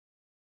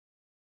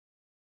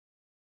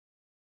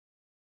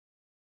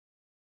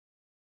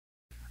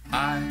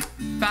I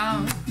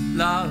found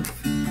love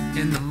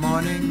in the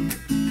morning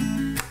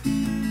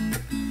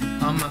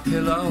on my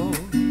pillow,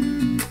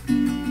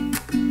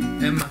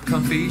 in my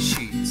comfy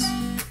sheets,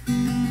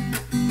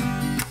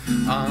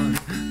 on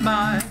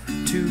my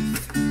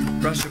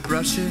toothbrush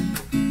brushing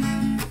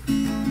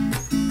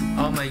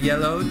all my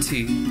yellow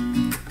teeth.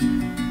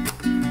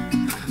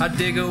 I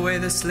dig away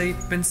the sleep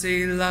and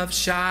see love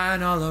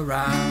shine all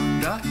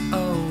around. Oh,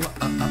 oh,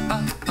 oh,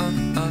 oh,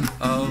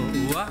 oh, oh, oh,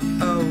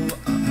 oh,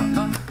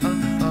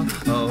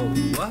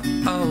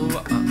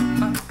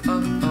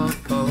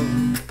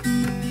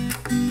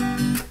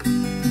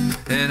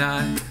 and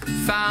I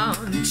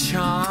found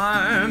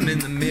charm in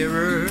the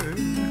mirror,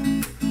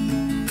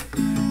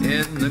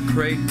 in the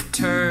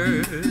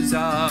craters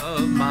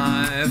of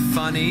my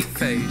funny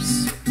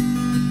face.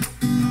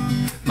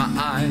 My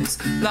eyes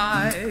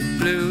like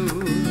blue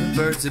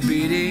birds are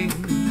beating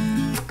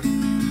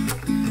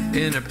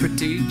in a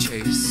pretty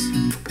chase,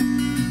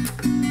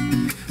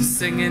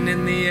 singing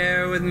in the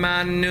air with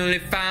my newly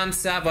found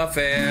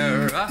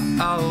savoir-faire. Oh,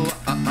 oh,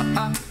 oh,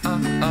 oh,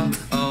 oh,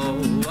 oh,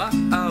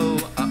 oh, oh,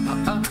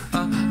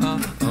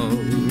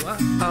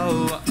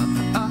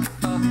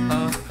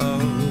 oh,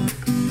 oh,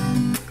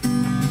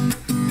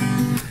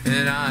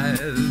 and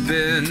I've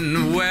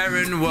been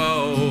wearing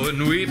woe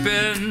and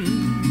weeping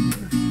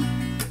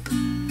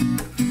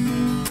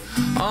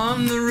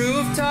on the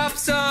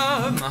rooftops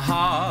of my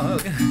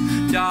hog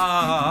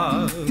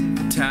dog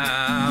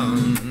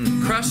town,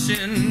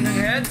 crushing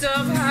heads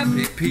of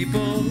happy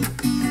people.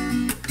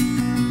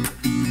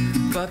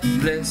 But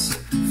bliss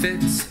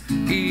fits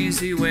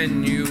easy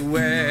when you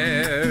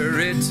wear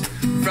it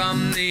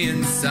from the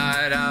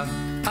inside out.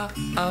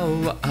 Oh,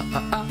 oh,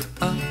 oh,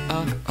 oh, oh,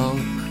 oh, oh, oh,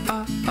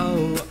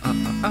 oh,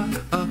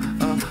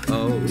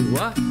 oh,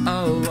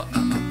 oh,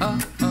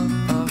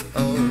 oh,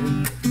 oh.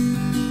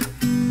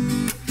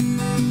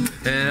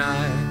 And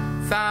I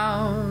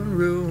found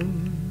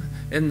room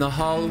in the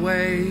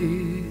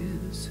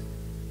hallways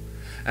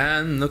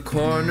and the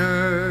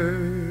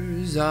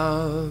corners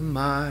of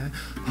my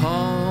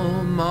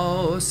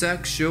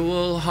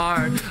homosexual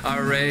heart. I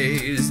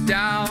raised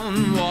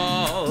down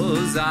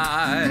walls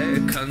I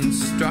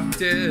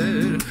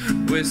constructed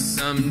with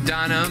some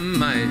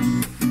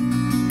dynamite,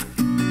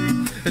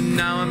 and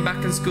now I'm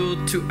back in school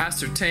to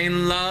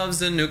ascertain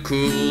love's a new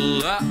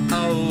cool. Oh,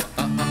 oh, oh,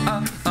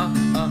 oh, oh,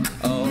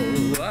 oh, oh, oh,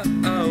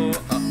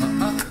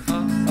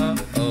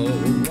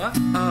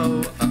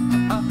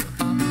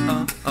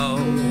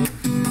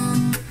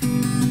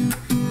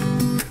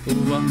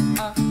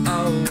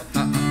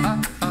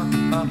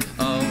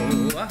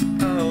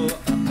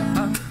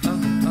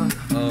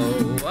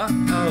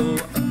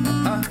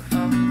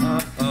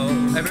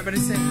 oh, everybody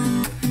sing.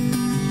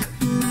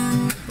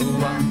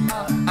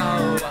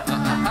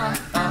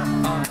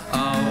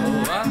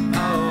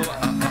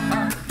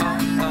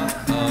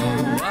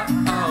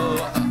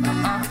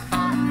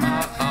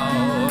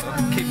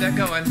 Keep that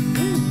going.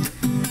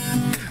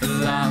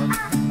 Love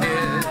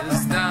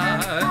is the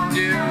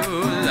new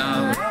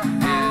love,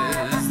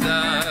 is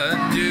the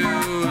new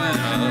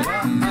love,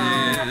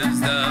 is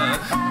the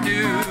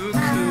new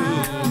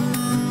cool.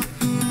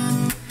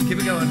 Keep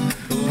it going.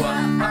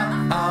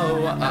 Oh,